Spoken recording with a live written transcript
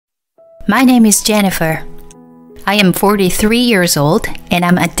My name is Jennifer. I am 43 years old and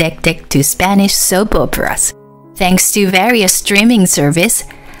I'm addicted to Spanish soap operas. Thanks to various streaming services,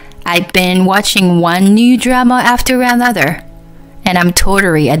 I've been watching one new drama after another, and I'm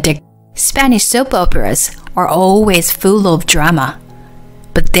totally addicted. Spanish soap operas are always full of drama,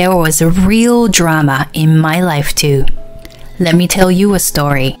 but there was a real drama in my life too. Let me tell you a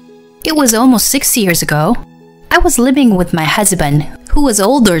story. It was almost 6 years ago. I was living with my husband, who was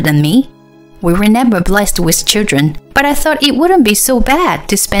older than me. We were never blessed with children, but I thought it wouldn't be so bad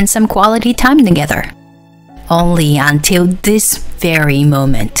to spend some quality time together. Only until this very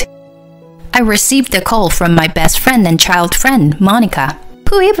moment. I received a call from my best friend and child friend, Monica,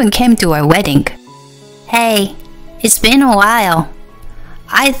 who even came to our wedding. Hey, it's been a while.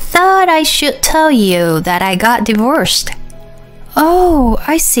 I thought I should tell you that I got divorced. Oh,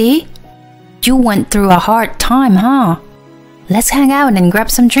 I see. You went through a hard time, huh? Let's hang out and grab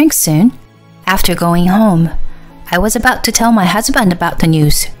some drinks soon. After going home, I was about to tell my husband about the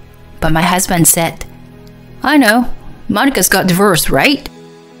news, but my husband said, I know, Monica's got divorced, right?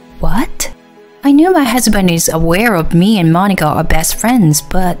 What? I knew my husband is aware of me and Monica are best friends,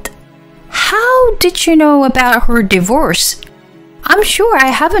 but how did you know about her divorce? I'm sure I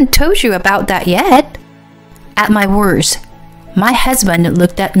haven't told you about that yet. At my words, my husband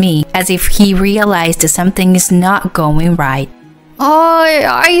looked at me as if he realized something is not going right.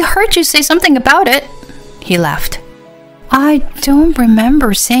 I heard you say something about it. He laughed. I don't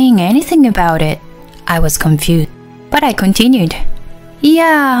remember saying anything about it. I was confused, but I continued.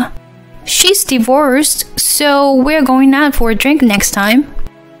 Yeah, she's divorced, so we're going out for a drink next time.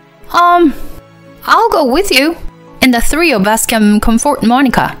 I'll go with you, and the three of us can comfort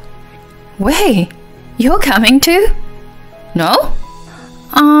Monica. Wait, you're coming too? No?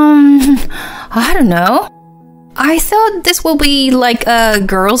 I don't know. I thought this will be like a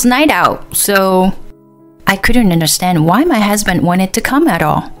girls' night out, so I couldn't understand why my husband wanted to come at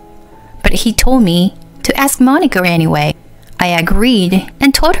all. But he told me to ask Monica anyway. I agreed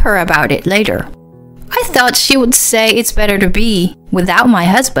and told her about it later. I thought she would say it's better to be without my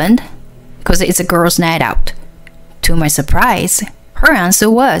husband, because it's a girls' night out. To my surprise, her answer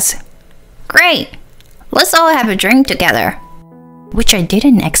was, Great, let's all have a drink together. Which I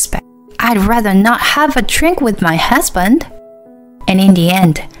didn't expect. I'd rather not have a drink with my husband. And in the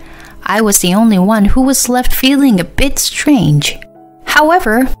end, I was the only one who was left feeling a bit strange.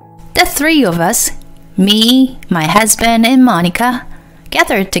 However, the three of us, me, my husband, and Monica,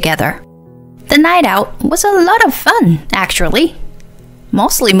 gathered together. The night out was a lot of fun, actually.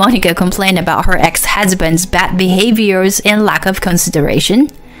 Mostly Monica complained about her ex-husband's bad behaviors and lack of consideration.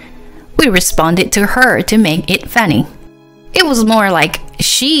 We responded to her to make it funny. It was more like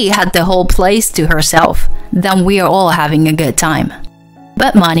she had the whole place to herself than we are all having a good time.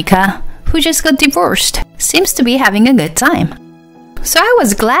 But Monica, who just got divorced, seems to be having a good time. So I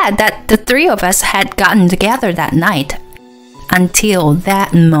was glad that the three of us had gotten together that night. Until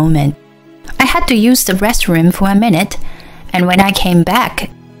that moment. I had to use the restroom for a minute, and when I came back,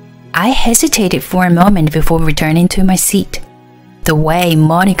 I hesitated for a moment before returning to my seat. The way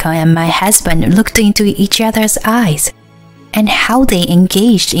Monica and my husband looked into each other's eyes, and how they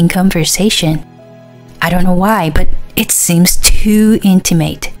engaged in conversation. I don't know why, but it seems too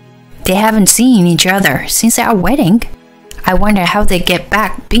intimate. They haven't seen each other since our wedding. I wonder how they get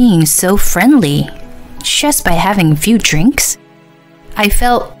back being so friendly, just by having a few drinks. I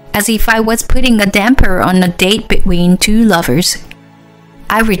felt as if I was putting a damper on a date between two lovers.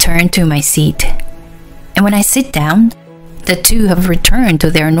 I returned to my seat, and when I sit down, the two have returned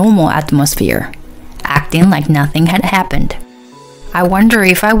to their normal atmosphere, acting like nothing had happened. I wonder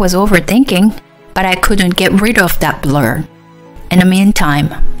if I was overthinking, but I couldn't get rid of that blur. In the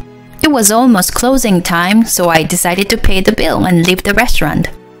meantime, it was almost closing time, so I decided to pay the bill and leave the restaurant.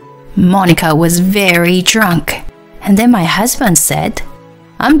 Monica was very drunk, and then my husband said,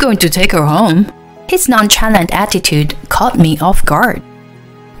 I'm going to take her home. His nonchalant attitude caught me off guard.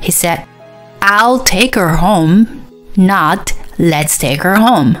 He said, I'll take her home, not let's take her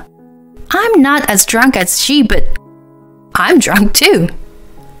home. I'm not as drunk as she, but I'm drunk too.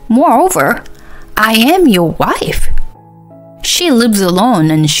 Moreover, I am your wife. She lives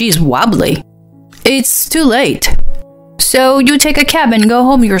alone and she's wobbly. It's too late. So you take a cab and go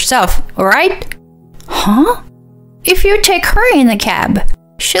home yourself, alright? Huh? If you take her in a cab,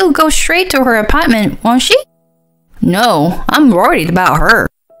 she'll go straight to her apartment, won't she? No, I'm worried about her.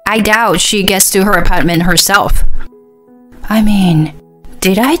 I doubt she gets to her apartment herself. I mean,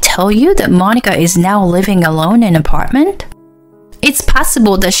 did I tell you that Monica is now living alone in an apartment? It's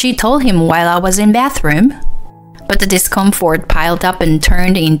possible that she told him while I was in bathroom. but the discomfort piled up and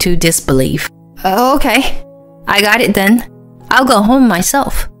turned into disbelief. Okay, I got it then. I'll go home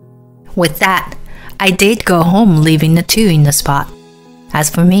myself. With that, I did go home, leaving the two in the spot. As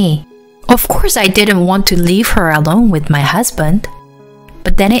for me, of course I didn't want to leave her alone with my husband.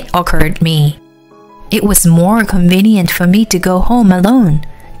 But then it occurred to me. It was more convenient for me to go home alone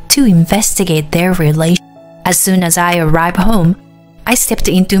to investigate their relation. As soon as I arrived home, I stepped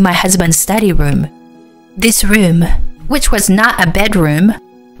into my husband's study room. This room, which was not a bedroom,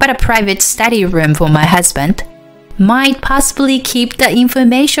 but a private study room for my husband, might possibly keep the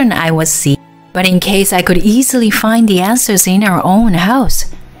information I was seeking. But in case I could easily find the answers in our own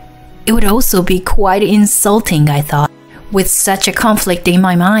house, it would also be quite insulting, I thought, with such a conflict in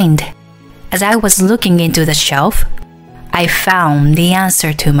my mind. As I was looking into the shelf, I found the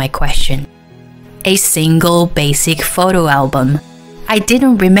answer to my question. A single basic photo album. I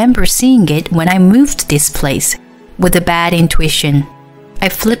didn't remember seeing it when I moved this place. With a bad intuition, I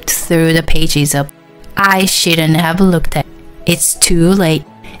flipped through the pages of I shouldn't have looked at it. It's too late.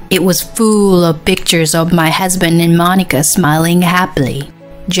 It was full of pictures of my husband and Monica smiling happily.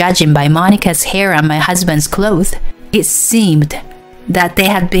 Judging by Monica's hair on my husband's clothes, it seemed that they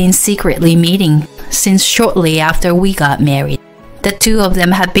had been secretly meeting since shortly after we got married. The two of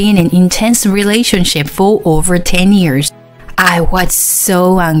them had been in an intense relationship for over 10 years. I was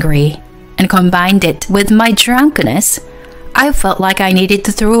so angry, and combined it with my drunkenness, I felt like I needed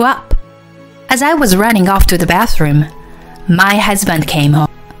to throw up. As I was running off to the bathroom, my husband came home.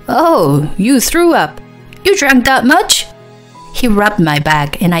 Oh, you threw up. You drank that much? He rubbed my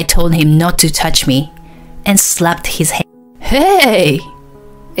back and I told him not to touch me and slapped his hand. Hey,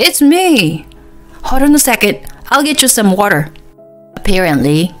 it's me. Hold on a second, I'll get you some water.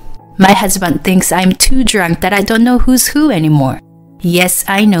 Apparently, my husband thinks I'm too drunk that I don't know who's who anymore. Yes,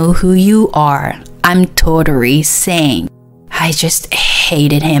 I know who you are. I'm totally sane. I just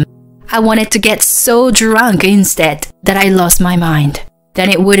hated him. I wanted to get so drunk instead that I lost my mind. Then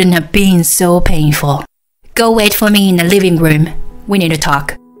it wouldn't have been so painful. Go wait for me in the living room. We need to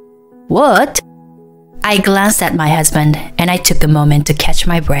talk. What? I glanced at my husband and I took a moment to catch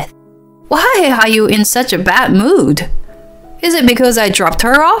my breath. Why are you in such a bad mood? Is it because I dropped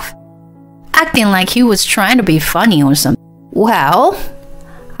her off? Acting like he was trying to be funny or something. Well,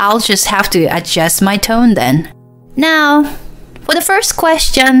 I'll just have to adjust my tone then. Now, for the first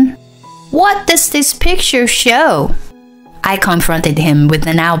question, what does this picture show? I confronted him with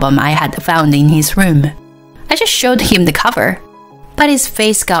an album I had found in his room. I just showed him the cover, but his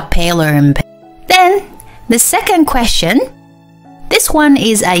face got paler and paler. Then, the second question. This one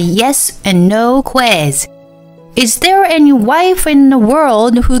is a yes and no quiz. Is there any wife in the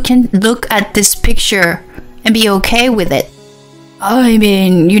world who can look at this picture and be okay with it? I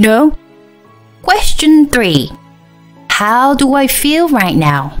mean, you know. Question 3. How do I feel right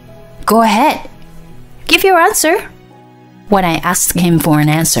now? Go ahead. Give your answer. When I asked him for an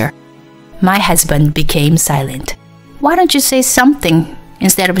answer, my husband became silent. Why don't you say something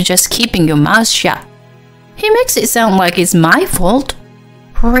instead of just keeping your mouth shut? He makes it sound like it's my fault.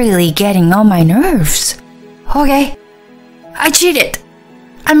 Really getting on my nerves. Okay, I cheated.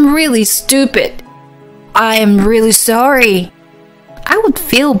 I'm really stupid. I am really sorry. I would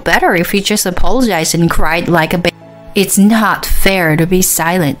feel better if he just apologized and cried like a baby. It's not fair to be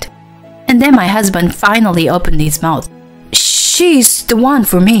silent. And then my husband finally opened his mouth. She's the one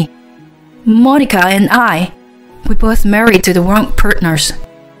for me. Monica and I, we both married to the wrong partners.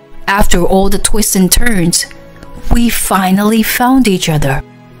 After all the twists and turns, we finally found each other.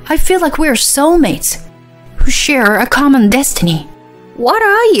 I feel like we're soulmates who share a common destiny. What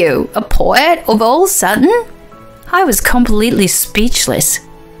are you, a poet of all sudden? I was completely speechless.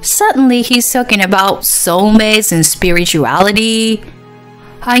 Suddenly he's talking about soulmates and spirituality.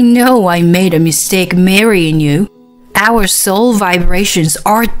 I know I made a mistake marrying you. Our soul vibrations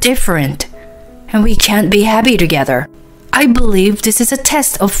are different, and we can't be happy together. I believe this is a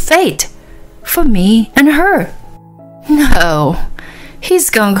test of fate for me and her. No, he's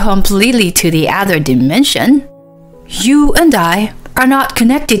gone completely to the other dimension. You and I are not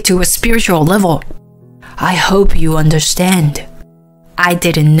connected to a spiritual level. I hope you understand. I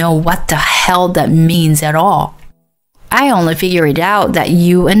didn't know what the hell that means at all. I only figured out that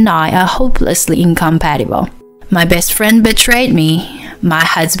you and I are hopelessly incompatible. My best friend betrayed me, my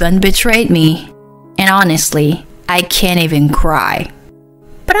husband betrayed me, and honestly, I can't even cry.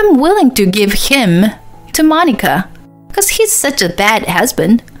 But I'm willing to give him to Monica, because he's such a bad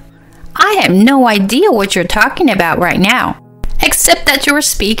husband. I have no idea what you're talking about right now, except that you're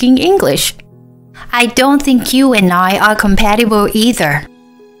speaking English. I don't think you and I are compatible either.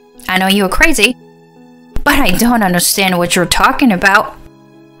 I know you're crazy, But I don't understand what you're talking about.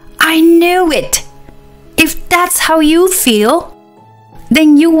 I knew it. If that's how you feel,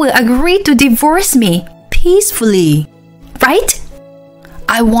 then you will agree to divorce me peacefully, right?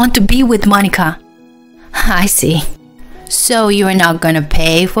 I want to be with Monica. I see. So you're not gonna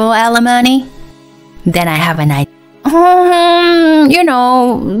pay for alimony? Then I have an idea.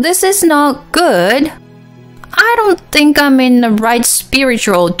 This is not good. I don't think I'm in the right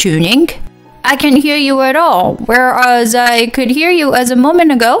spiritual tuning. I can't hear you at all, whereas I could hear you as a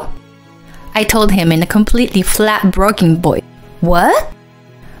moment ago. I told him in a completely flat, broken voice. What?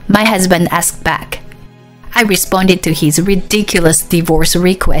 My husband asked back. I responded to his ridiculous divorce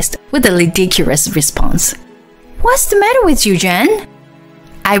request with a ridiculous response. What's the matter with you, Jen?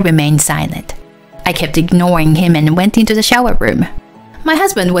 I remained silent. I kept ignoring him and went into the shower room. My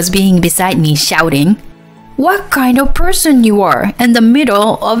husband was being beside me, shouting, "What kind of person you are in the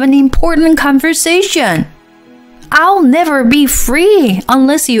middle of an important conversation? I'll never be free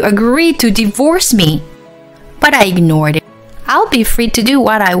unless you agree to divorce me." But I ignored it. I'll be free to do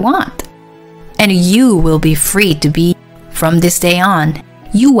what I want. And you will be free to be from this day on.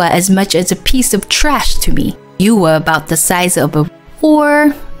 You are as much as a piece of trash to me. You are about the size of a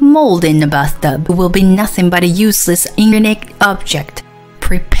mold in a bathtub. It will be nothing but a useless inanimate object.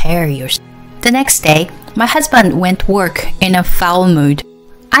 Prepare yourself. The next day, my husband went to work in a foul mood.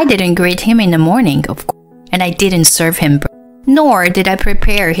 I didn't greet him in the morning, of course, and I didn't serve him, nor did I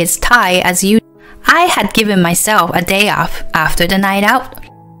prepare his tie as usual. I had given myself a day off after the night out.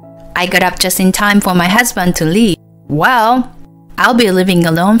 I got up just in time for my husband to leave. Well, I'll be living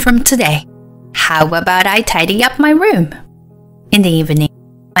alone from today. How about I tidy up my room? In the evening,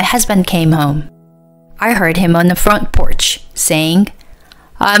 my husband came home. I heard him on the front porch saying,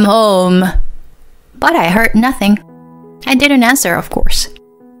 "I'm home." But I heard nothing. I didn't answer, of course.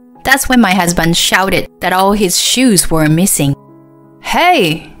 That's when my husband shouted that all his shoes were missing.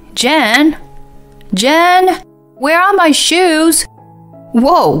 "Hey, Jen! Jen! Where are my shoes?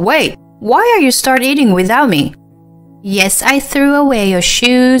 Whoa, wait, why are you start eating without me?" "Yes, I threw away your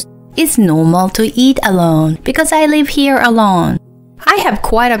shoes. It's normal to eat alone because I live here alone. I have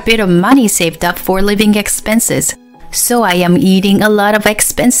quite a bit of money saved up for living expenses, so I am eating a lot of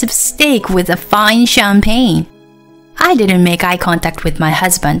expensive steak with a fine champagne." I didn't make eye contact with my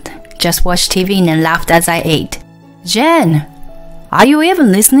husband, just watched TV and laughed as I ate. "Jen, are you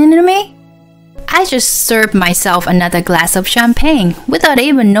even listening to me?" I just served myself another glass of champagne without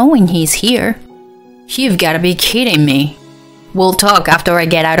even knowing he's here. "You've got to be kidding me. We'll talk after I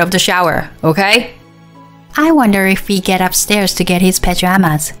get out of the shower, okay?" I wonder if he get upstairs to get his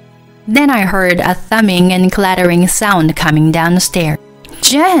pajamas. Then I heard a thumbing and clattering sound coming down the stairs.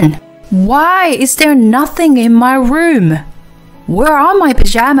 "Jen, why is there nothing in my room? Where are my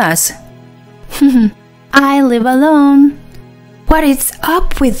pajamas?" "I live alone." "What is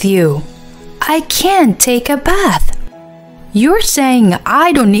up with you? I can't take a bath." "You're saying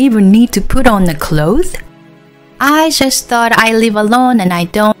I don't even need to put on the clothes?" "I just thought I live alone and I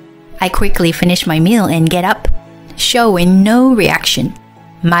don't." I quickly finished my meal and get up, showing no reaction.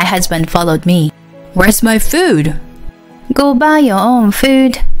 My husband followed me. "Where's my food?" "Go buy your own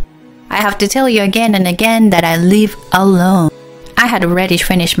food." I have to tell you again and again that I live alone. I had already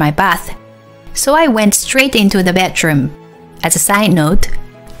finished my bath, so I went straight into the bedroom. As a side note,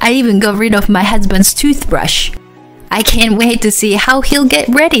 I even got rid of my husband's toothbrush. I can't wait to see how he'll get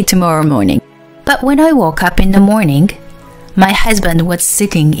ready tomorrow morning. But when I woke up in the morning, my husband was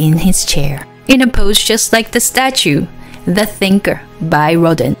sitting in his chair, in a pose just like the statue, The Thinker by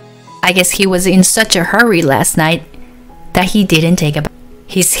Rodin. I guess he was in such a hurry last night that he didn't take a bath.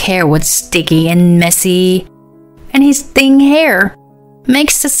 His hair was sticky and messy, and his thin hair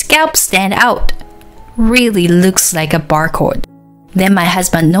makes the scalp stand out. Really looks like a barcode. Then my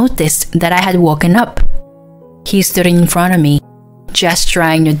husband noticed that I had woken up. He stood in front of me, just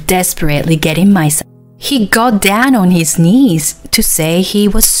trying to desperately get in myself. He got down on his knees to say he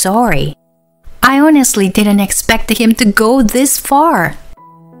was sorry. I honestly didn't expect him to go this far.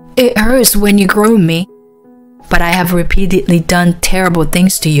 "It hurts when you groom me, but I have repeatedly done terrible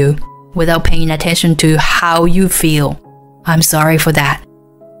things to you without paying attention to how you feel. I'm sorry for that."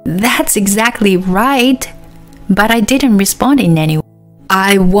 That's exactly right, but I didn't respond in any way.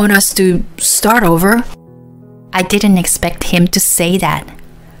 "I want us to start over." I didn't expect him to say that.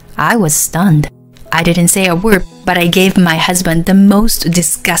 I was stunned. I didn't say a word, but I gave my husband the most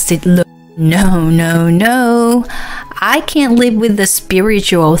disgusted look. No, no, no. I can't live with the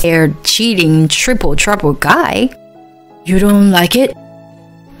spiritual, cheating, triple trouble guy. "You don't like it?"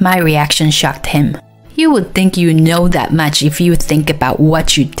 My reaction shocked him. You would think you know that much if you think about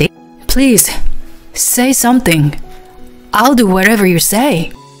what you did. "Please, Say something. I'll do whatever you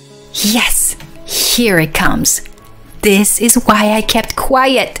say. Yes, here it comes. This is why I kept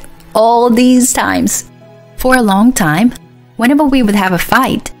quiet all these times. For a long time, whenever we would have a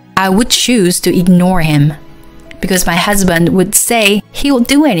fight, I would choose to ignore him. Because my husband would say he'll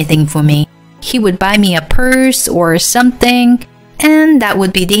do anything for me. He would buy me a purse or something, and that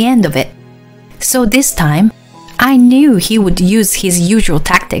would be the end of it. So this time, I knew he would use his usual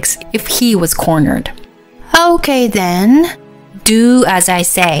tactics if he was cornered. Okay then, do as I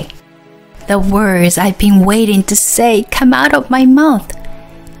say. The words I've been waiting to say come out of my mouth,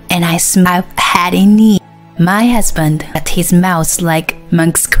 and I smiled head in knee. My husband at his mouth like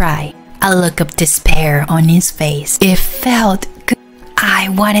monks cry, a look of despair on his face. It felt good. I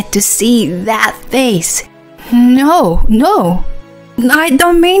wanted to see that face. No, I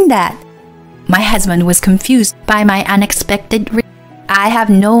don't mean that. My husband was confused by my unexpected I have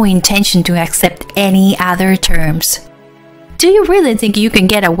no intention to accept any other terms. Do you really think you can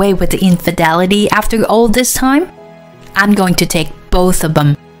get away with the infidelity after all this time? I'm going to take both of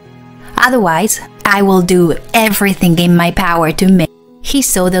them. Otherwise, I will do everything in my power to make. He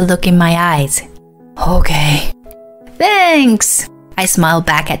saw the look in my eyes. Okay. Thanks. I smiled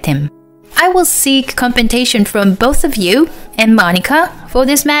back at him. I will seek compensation from both of you and Monica for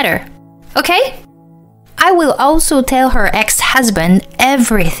this matter. Okay? I will also tell her ex-husband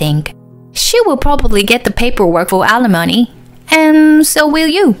everything. She will probably get the paperwork for alimony, and so will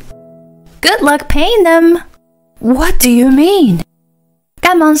you. Good luck paying them. What do you mean?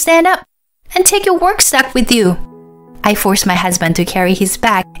 Come on, stand up and take your work stuff with you. I forced my husband to carry his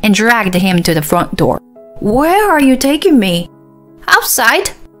bag and dragged him to the front door. Where are you taking me?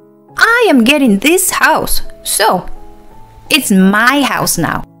 Outside. I am getting this house, so it's my house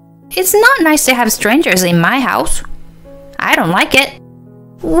now. It's not nice to have strangers in my house. I don't like it.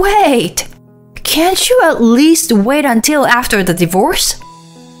 Wait, can't you at least wait until after the divorce?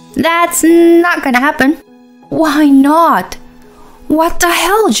 That's not gonna happen. Why not? What the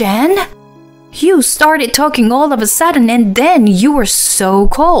hell, Jen? You started talking all of a sudden and then you were so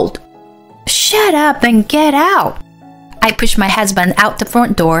cold. Shut up and get out. I pushed my husband out the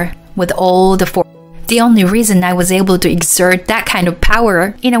front door with all the force. The only reason I was able to exert that kind of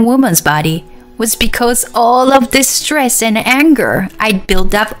power in a woman's body was because all of this stress and anger I'd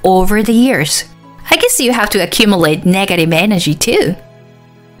built up over the years. I guess you have to accumulate negative energy too.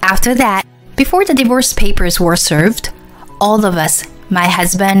 After that, before the divorce papers were served, all of us, my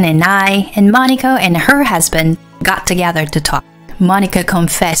husband and I, and Monica and her husband, got together to talk. Monica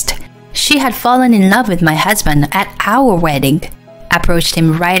confessed she had fallen in love with my husband at our wedding, approached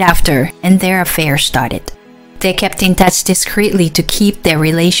him right after, and their affair started. They kept in touch discreetly to keep their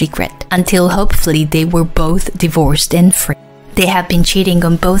relationship secret until hopefully they were both divorced and free. They have been cheating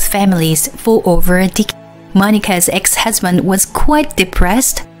on both families for over a decade. Monica's ex-husband was quite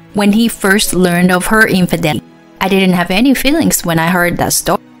depressed when he first learned of her infidelity. I didn't have any feelings when I heard that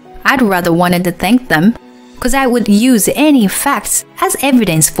story. I'd rather wanted to thank them because I would use any facts as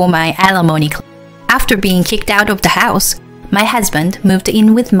evidence for my alimony claim. After being kicked out of the house, my husband moved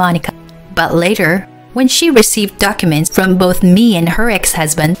in with Monica. But later, when she received documents from both me and her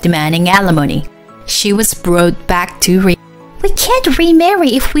ex-husband demanding alimony, she was brought back to We can't remarry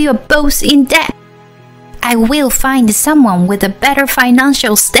if we are both in debt. I will find someone with a better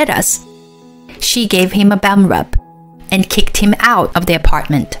financial status. She gave him a bum rub and kicked him out of the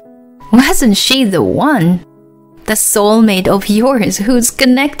apartment. Wasn't she the one? The soulmate of yours who's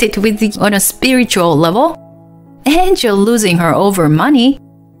connected with you on a spiritual level? And you're losing her over money.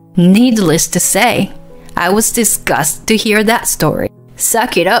 Needless to say, I was disgusted to hear that story.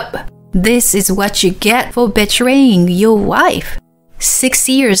 Suck it up. This is what you get for betraying your wife. 6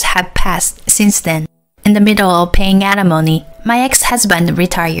 years have passed since then. In the middle of paying alimony, my ex-husband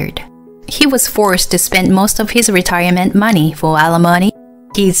retired. He was forced to spend most of his retirement money for alimony.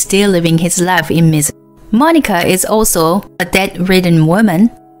 He's still living his life in misery. Monica is also a debt-ridden woman,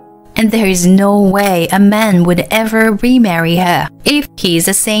 and there is no way a man would ever remarry her if he is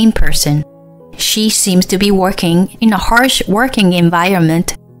a sane person. She seems to be working in a harsh working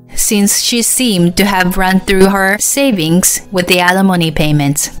environment since she seemed to have run through her savings with the alimony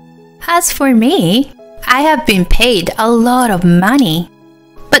payments. As for me, I have been paid a lot of money,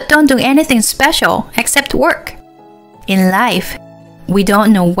 but don't do anything special except work. In life, we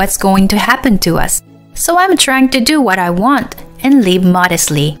don't know what's going to happen to us, so I'm trying to do what I want and live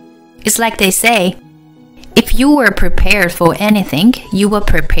modestly. It's like they say, if you were prepared for anything, you were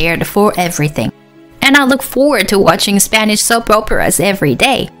prepared for everything. And I look forward to watching Spanish soap operas every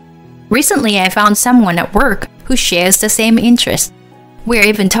day. Recently, I found someone at work who shares the same interest. We're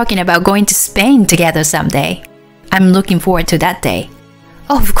even talking about going to Spain together someday. I'm looking forward to that day.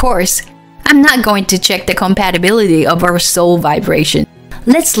 Of course, I'm not going to check the compatibility of our soul vibration.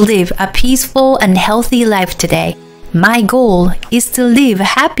 Let's live a peaceful and healthy life today. My goal is to live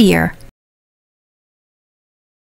happier.